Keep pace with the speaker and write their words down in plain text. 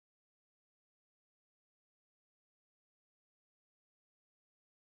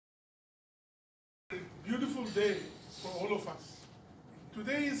beautiful day for all of us.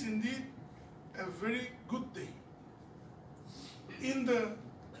 Today is indeed a very good day. In the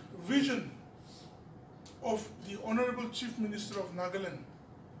vision of the Honorable Chief Minister of Nagaland,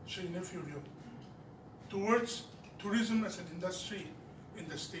 Shri Nephew Ryo, towards tourism as an industry in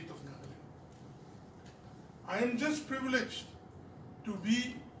the state of Nagaland. I am just privileged to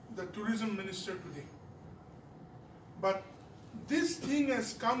be the tourism minister today. But this thing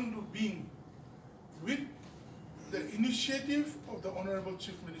has come to being with the initiative of the Honorable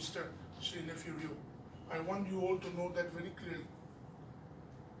Chief Minister, Shri Nephew Ryo. I want you all to know that very clearly.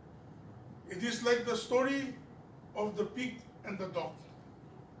 It is like the story of the pig and the dog.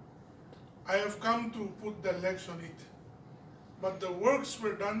 I have come to put the legs on it. But the works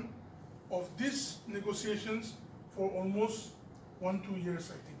were done of these negotiations for almost 1-2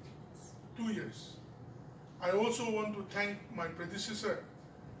 years, I think. 2 years. I also want to thank my predecessor,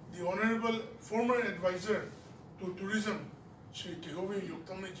 the Honorable former advisor to tourism, Shri Keduosie-ü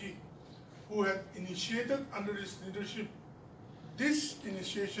M, who had initiated under his leadership this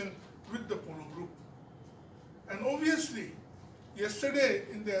initiation with the Polo Group. And obviously, yesterday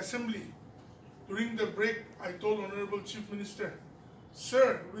in the assembly, during the break, I told Honorable Chief Minister,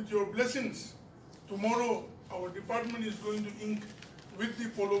 sir, with your blessings, tomorrow our department is going to ink with the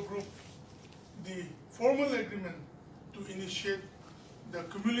Polo Group the formal agreement to initiate the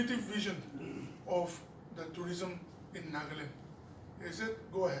cumulative vision of the tourism in Nagaland. He said,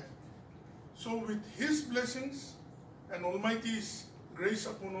 go ahead. So with his blessings and Almighty's grace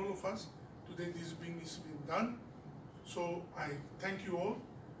upon all of us, today this being is being done. So I thank you all.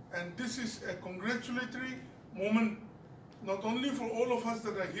 And this is a congratulatory moment, not only for all of us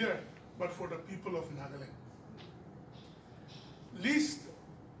that are here, but for the people of Nagaland. Least,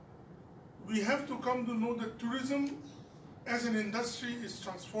 we have to come to know that tourism as an industry is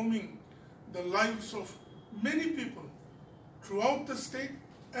transforming the lives of many people throughout the state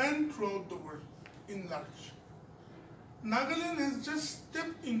and throughout the world in large. Nagaland has just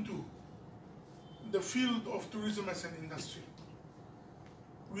stepped into the field of tourism as an industry.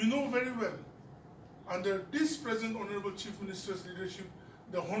 We know very well, under this present Honorable Chief Minister's leadership,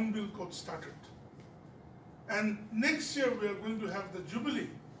 the Hornbill got started. And next year we are going to have the Jubilee,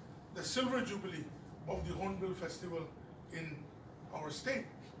 the Silver Jubilee of the Hornbill Festival in our state.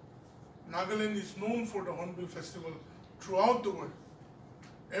 Nagaland is known for the Hornbill Festival throughout the world.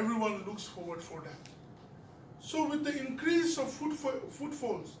 Everyone looks forward for that. So with the increase of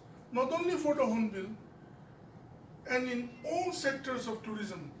footfalls, not only for the Hornbill, and in all sectors of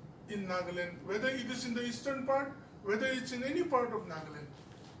tourism in Nagaland, whether it is in the eastern part, whether it's in any part of Nagaland,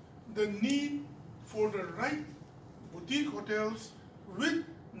 the need for the right boutique hotels with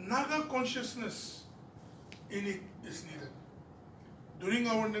Naga consciousness in it is needed. During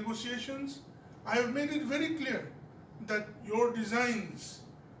our negotiations, I have made it very clear that your designs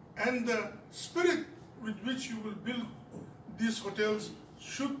and the spirit with which you will build these hotels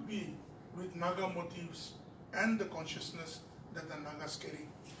should be with Naga motifs and the consciousness that the Nagas carry.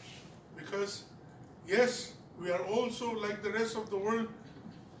 Because yes, we are also like the rest of the world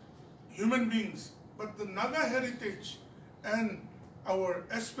human beings, but the Naga heritage and our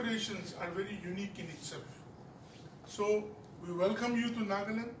aspirations are very unique in itself. So we welcome you to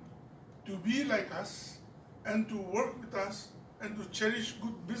Nagaland to be like us and to work with us and to cherish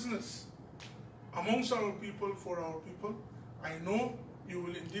good business amongst our people, for our people. I know you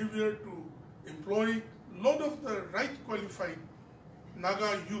will endeavor to employ a lot of the right qualified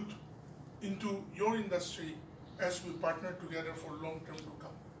Naga youth into your industry as we partner together for long term to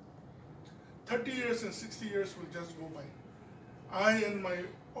come. 30 years and 60 years will just go by. I and my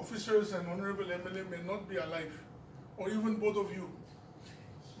officers and Honorable MLA may not be alive, or even both of you,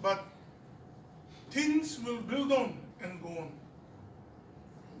 but things will build on and go on.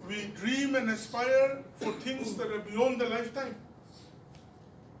 We dream and aspire for things that are beyond the lifetime.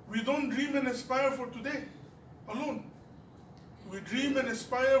 We don't dream and aspire for today alone. We dream and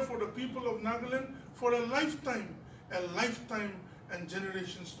aspire for the people of Nagaland for a lifetime and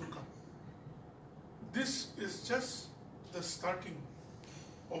generations to come. This is just the starting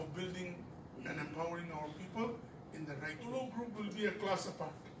of building and empowering our people in the right way. Polo Group will be a class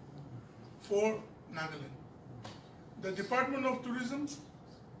apart for Nagaland. The Department of Tourism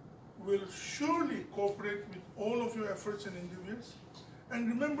will surely cooperate with all of your efforts and endeavors. And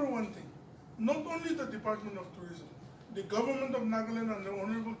remember one thing, not only the Department of Tourism, the government of Nagaland under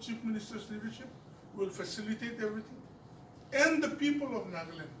Honorable Chief Minister's leadership will facilitate everything. And the people of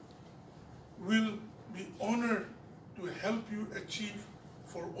Nagaland will be honored to help you achieve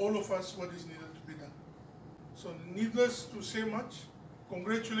for all of us what is needed to be done. So needless to say much,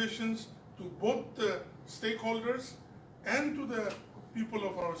 congratulations to both the stakeholders and to the people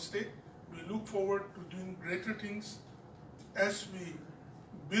of our state. We look forward to doing greater things as we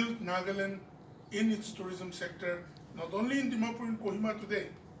build Nagaland in its tourism sector, not only in Dimapur and Kohima today,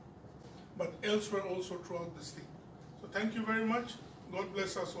 but elsewhere also throughout the state. So thank you very much. God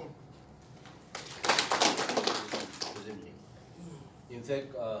bless us all. In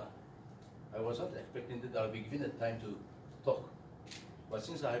fact, I was not expecting that I'll be given the time to talk. But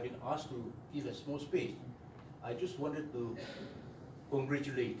since I have been asked to give a small speech, I just wanted to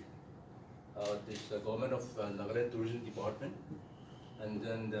congratulate this government of Nagaland Tourism Department and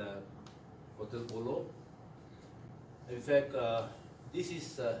then the Hotel Polo. In fact, this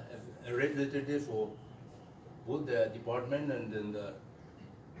is a red letter day for both the department and then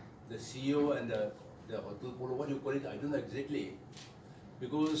the CEO and the Hotel Polo. What do you call it? I don't know exactly.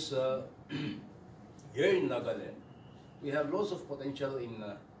 Because here in Nagaland, we have lots of potential in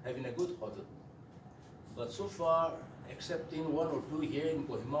having a good hotel. But so far, excepting one or two here in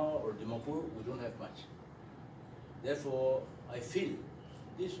Kohima or Dimapur, we don't have much. Therefore, I feel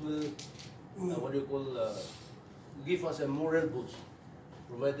this will, give us a moral boost,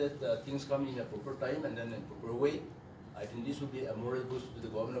 provided things come in a proper time and then in a proper way. I think this will be a moral boost to the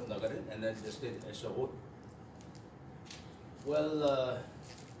government of Nagaland and then the state as a whole. Well,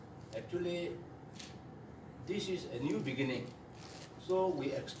 actually, this is a new beginning. So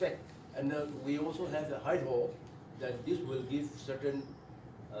we expect, and we also have a high hope that this will give certain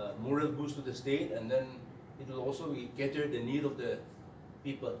moral boost to the state, and then it will also cater the need of the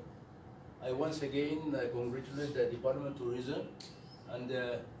people. I once again congratulate the Department of Tourism and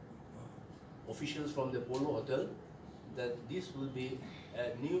the officials from the Polo Hotel that this will be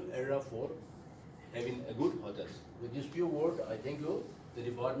a new era for having a good hotel. With this few words, I thank you, the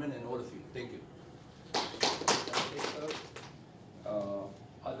department and all of you. Thank you.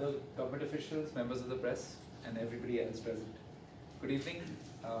 Other government officials, members of the press, and everybody else present. Good evening,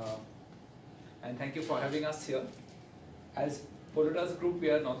 and thank you for having us here. As Polo Towers Group, we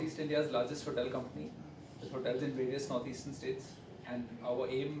are Northeast India's largest hotel company, with hotels in various northeastern states, and our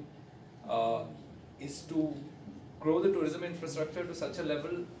aim is to grow the tourism infrastructure to such a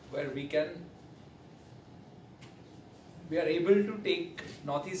level where we are able to take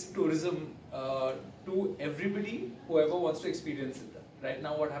Northeast tourism to everybody, whoever wants to experience it. Right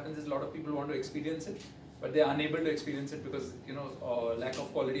now what happens is a lot of people want to experience it, but they are unable to experience it because, you know, lack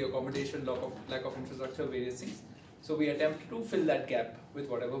of quality accommodation, lack of infrastructure, various things. So we attempt to fill that gap with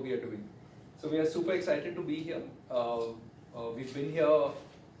whatever we are doing. So we are super excited to be here. We've been here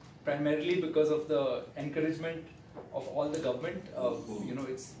primarily because of the encouragement of all the government. You know,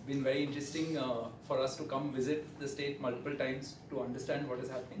 it's been very interesting for us to come visit the state multiple times to understand what is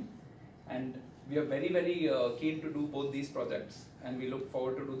happening. And we are very, very keen to do both these projects, and we look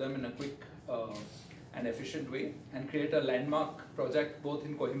forward to do them in a quick and efficient way and create a landmark project both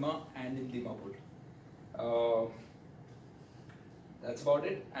in Kohima and in Dimapur. That's about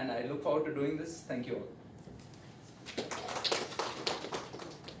it, and I look forward to doing this. Thank you all.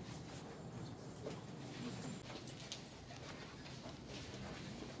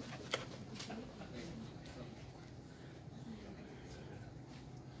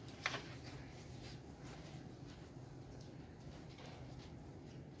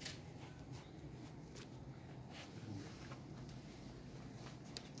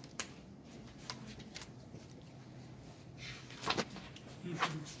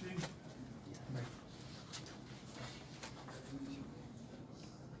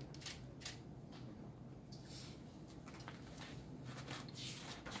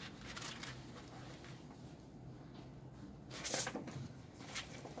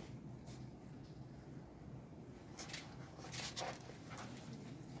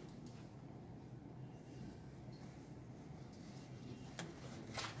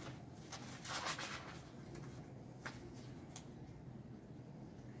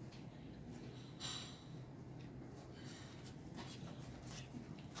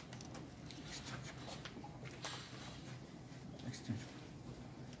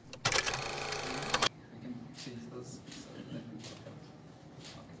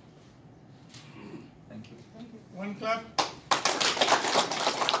 One clap.